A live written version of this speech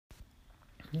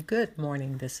Good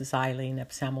morning. This is Eileen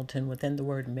F. Hamilton within the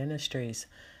Word Ministries,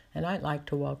 and I'd like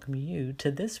to welcome you to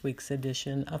this week's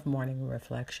edition of Morning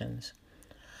Reflections.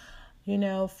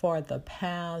 For the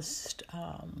past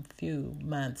few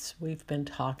months, we've been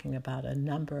talking about a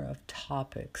number of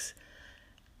topics.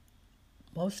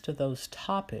 Most of those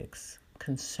topics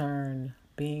concern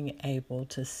being able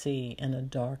to see in a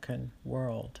darkened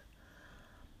world.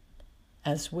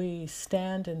 As we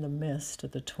stand in the midst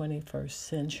of the 21st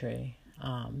century,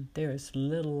 there is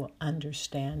little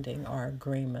understanding or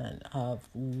agreement of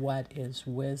what is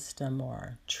wisdom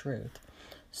or truth.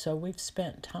 So we've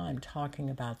spent time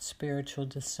talking about spiritual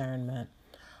discernment.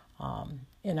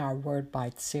 In our Word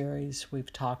Bite series,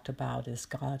 we've talked about Is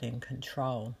God in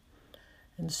Control?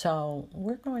 And so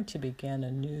we're going to begin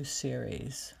a new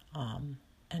series, and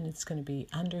it's going to be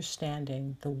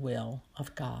Understanding the Will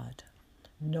of God.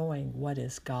 Knowing what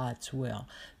is God's will,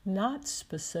 not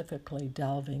specifically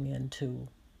delving into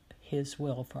His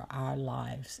will for our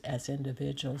lives as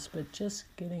individuals, but just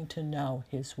getting to know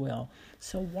His will.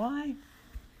 So why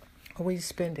are we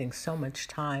spending so much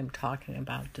time talking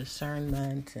about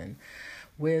discernment and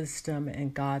wisdom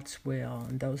and God's will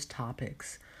and those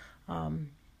topics? In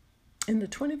the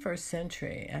 21st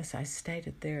century, as I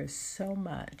stated, there is so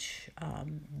much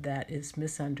that is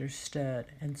misunderstood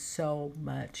and so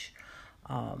much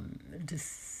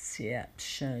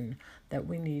deception that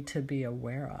we need to be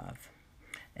aware of.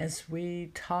 As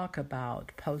we talk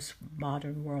about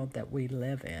postmodern world that we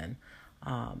live in,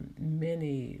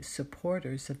 many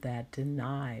supporters of that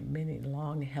deny many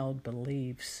long-held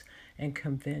beliefs and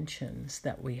conventions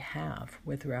that we have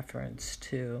with reference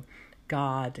to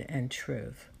God and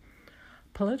truth.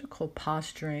 Political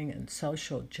posturing and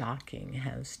social jockeying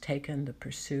has taken the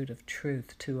pursuit of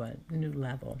truth to a new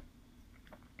level.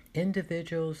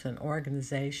 Individuals and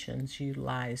organizations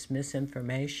utilize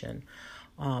misinformation,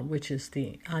 which is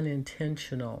the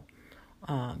unintentional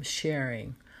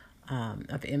sharing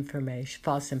of information,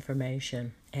 false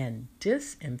information, and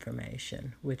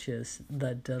disinformation, which is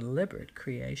the deliberate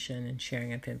creation and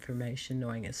sharing of information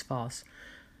knowing it's false,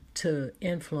 to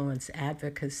influence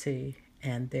advocacy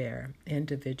and their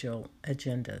individual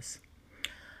agendas.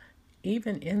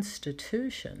 Even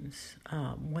institutions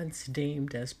once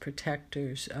deemed as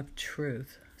protectors of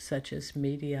truth, such as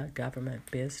media, government,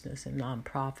 business, and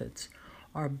nonprofits,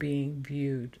 are being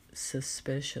viewed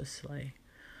suspiciously.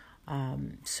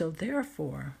 So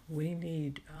therefore, we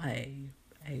need a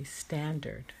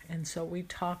standard. And so we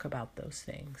talk about those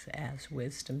things as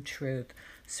wisdom, truth,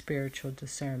 spiritual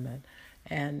discernment,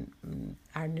 and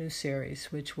our new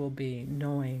series, which will be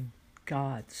Knowing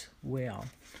God's Will.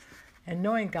 And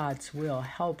knowing God's will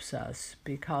helps us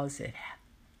because it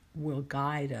will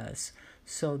guide us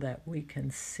so that we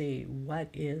can see what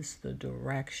is the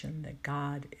direction that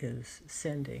God is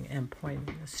sending and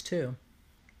pointing us to.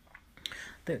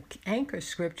 The anchor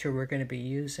scripture we're going to be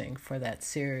using for that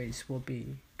series will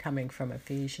be coming from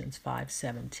Ephesians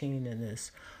 5:17 in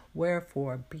this,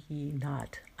 "Wherefore be ye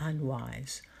not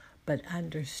unwise, but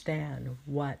understand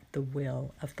what the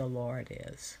will of the Lord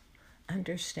is."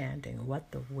 Understanding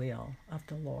what the will of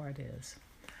the Lord is.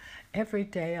 Every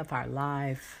day of our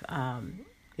life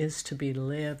is to be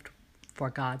lived for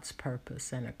God's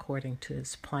purpose and according to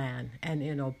His plan and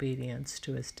in obedience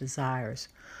to His desires.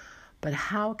 But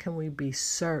how can we be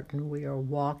certain we are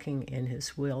walking in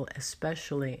His will,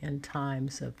 especially in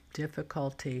times of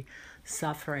difficulty,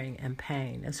 suffering, and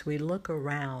pain? As we look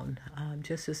around,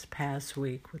 just this past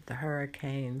week with the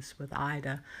hurricanes, with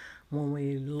Ida, when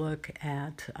we look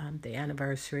at the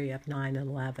anniversary of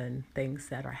 9/11, things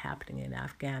that are happening in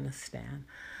Afghanistan,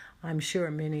 I'm sure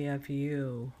many of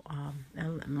you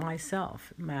and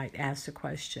myself might ask the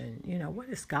question, what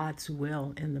is God's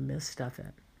will in the midst of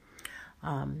it?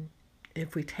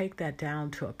 If we take that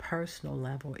down to a personal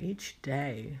level, each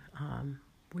day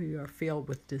we are filled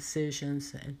with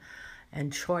decisions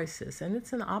and choices, and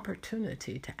it's an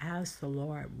opportunity to ask the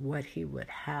Lord what He would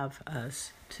have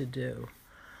us to do.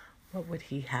 What would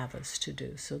He have us to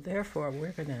do? So therefore,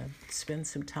 we're going to spend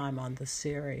some time on the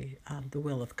series, The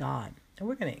Will of God. And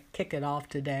we're going to kick it off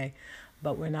today,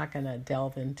 but we're not going to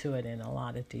delve into it in a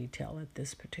lot of detail at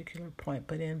this particular point,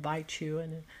 but invite you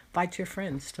and invite your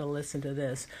friends to listen to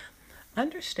this.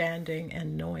 Understanding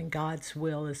and knowing God's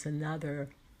will is another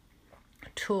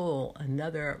tool,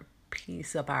 another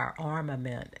piece of our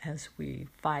armament as we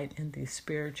fight in these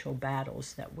spiritual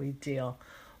battles that we deal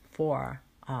for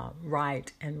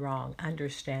right and wrong,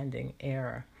 understanding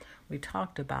error. We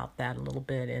talked about that a little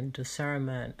bit in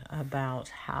discernment, about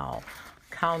how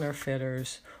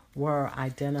counterfeiters were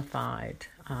identified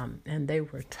and they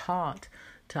were taught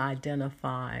to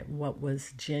identify what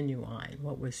was genuine,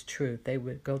 what was truth. They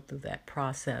would go through that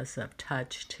process of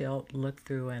touch, tilt, look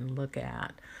through, and look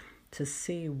at to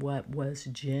see what was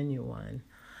genuine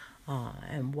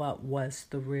and what was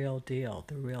the real deal,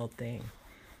 the real thing.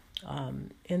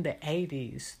 In the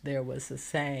 80s, there was a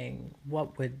saying,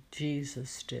 "What would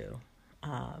Jesus do?"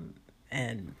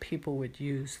 And people would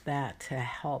use that to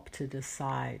help to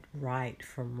decide right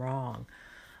from wrong.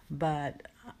 But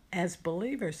as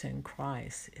believers in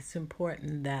Christ, it's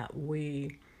important that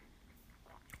we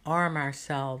arm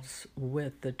ourselves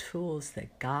with the tools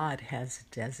that God has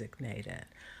designated.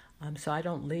 So I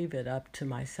don't leave it up to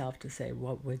myself to say,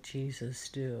 what would Jesus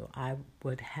do? I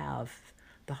would have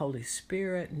the Holy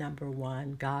Spirit, number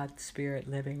one, God's Spirit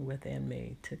living within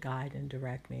me to guide and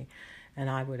direct me. And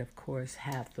I would, of course,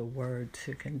 have the Word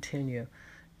to continue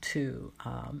to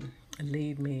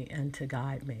lead me and to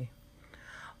guide me.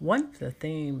 One of the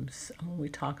themes when we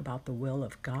talk about the will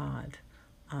of God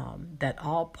that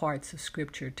all parts of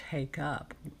Scripture take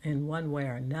up in one way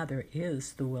or another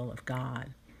is the will of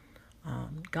God.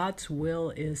 God's will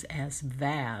is as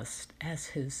vast as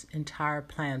His entire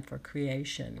plan for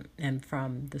creation. And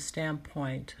from the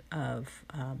standpoint of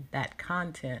that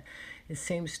content, it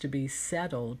seems to be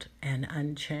settled and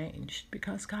unchanged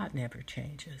because God never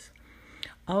changes.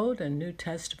 Old and New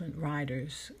Testament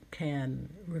writers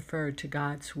can refer to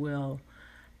God's will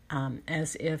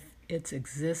as if its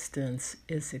existence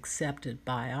is accepted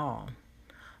by all.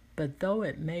 But though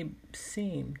it may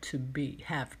seem to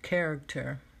have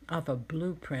character of a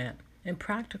blueprint, in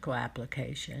practical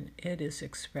application, it is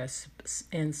expressed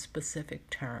in specific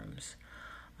terms.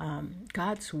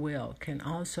 God's will can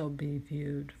also be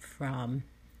viewed from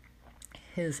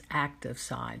His active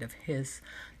side of His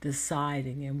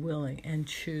deciding and willing and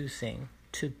choosing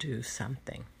to do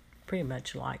something, pretty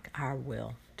much like our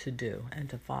will to do and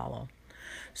to follow.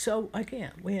 So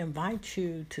again, we invite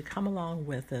you to come along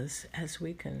with us as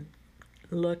we can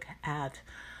look at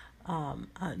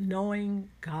knowing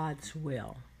God's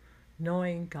will.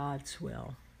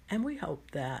 And we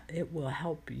hope that it will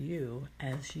help you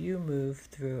as you move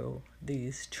through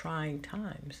these trying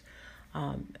times,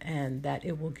 and that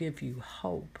it will give you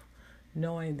hope,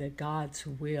 knowing that God's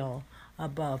will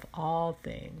above all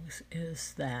things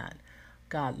is that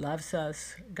God loves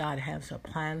us, God has a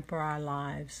plan for our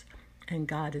lives, and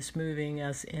God is moving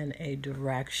us in a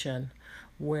direction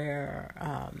where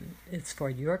it's for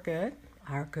your good,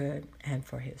 our good, and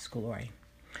for His glory.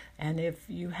 And if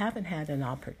you haven't had an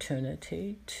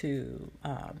opportunity to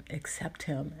accept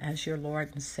Him as your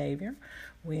Lord and Savior,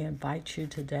 we invite you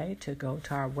today to go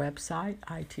to our website,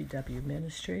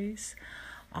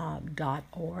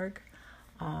 itwministries.org,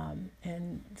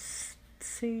 and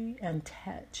see and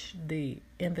touch the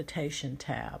invitation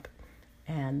tab.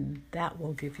 And that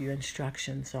will give you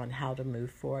instructions on how to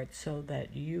move forward so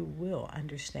that you will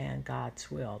understand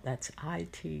God's will. That's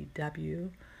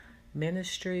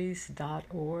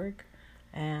itwministries.org,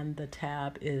 and the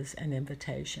tab is an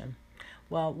invitation.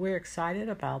 Well, we're excited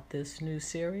about this new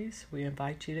series. We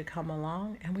invite you to come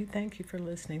along, and we thank you for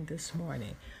listening this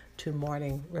morning to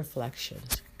Morning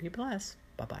Reflections. Be blessed.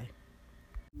 Bye-bye.